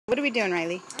are we doing,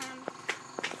 Riley? I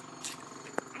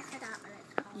forgot what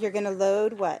it's called. You're going to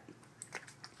load what?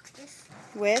 This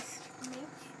With?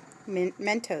 mint.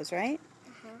 Mentos, right?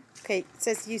 Uh-huh. Okay, it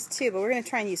says use 2, but we're going to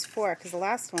try and use 4 because the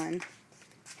last one...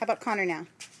 How about Connor now?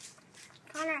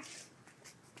 Connor.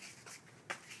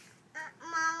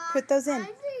 Mama, Put those in. I have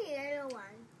the yellow one.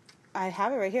 I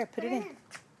have it right here. Put it in.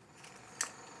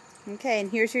 Okay, and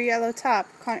here's your yellow top.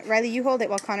 Riley, you hold it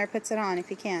while Connor puts it on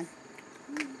if you can.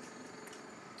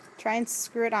 Try and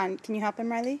screw it on. Can you help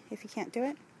him, Riley, if you can't do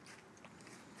it?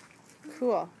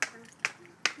 Cool.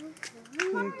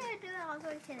 I'm going to do it all the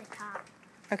way to the top.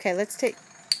 Okay,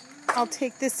 I'll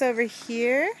take this over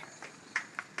here.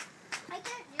 I can't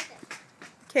do this.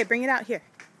 Okay, bring it out here.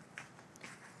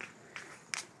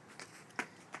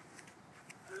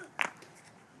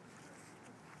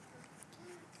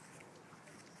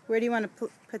 Where do you want to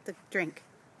put the drink?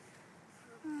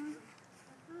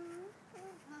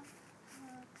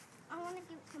 I want to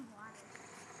give it some water.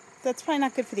 That's probably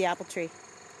not good for the apple tree.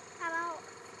 How about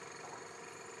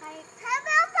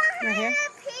Right here? the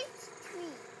peach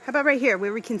tree? How about right here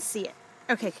where we can see it?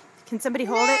 Okay, can somebody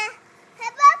hold it? How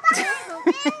about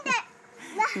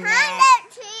behind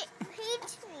the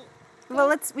peach tree?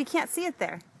 Well, we can't see it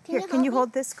there. Here, can you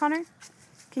hold this, Connor?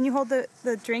 Can you hold the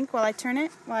drink while I turn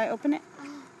it, while I open it?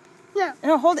 No.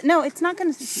 No, hold it. No, it's not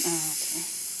going to... Oh,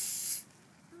 okay.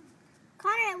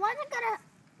 Connor, it wasn't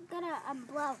gonna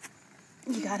blow.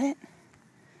 You got it?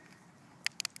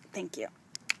 Thank you.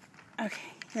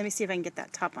 Okay, let me see if I can get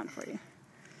that top on for you.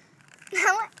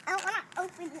 I want to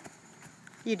open it.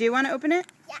 You do want to open it?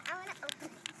 Yeah, I want to open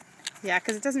it. Yeah,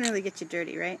 because it doesn't really get you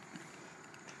dirty, right?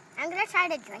 I'm going to try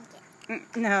to drink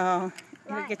it. No,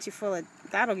 Why? it'll get you full of...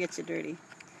 That'll get you dirty.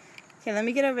 Okay, let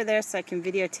me get over there so I can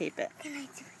videotape it. Can I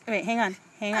do it? Wait, hang on.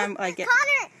 Hang on.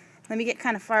 Connor! Let me get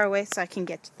kind of far away so I can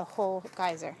get to the whole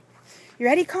geyser. You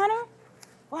ready, Connor?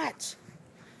 Watch.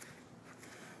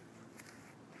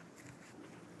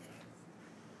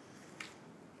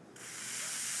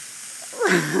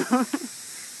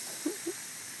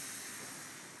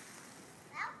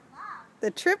 The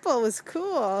triple was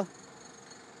cool.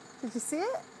 Did you see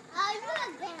it? I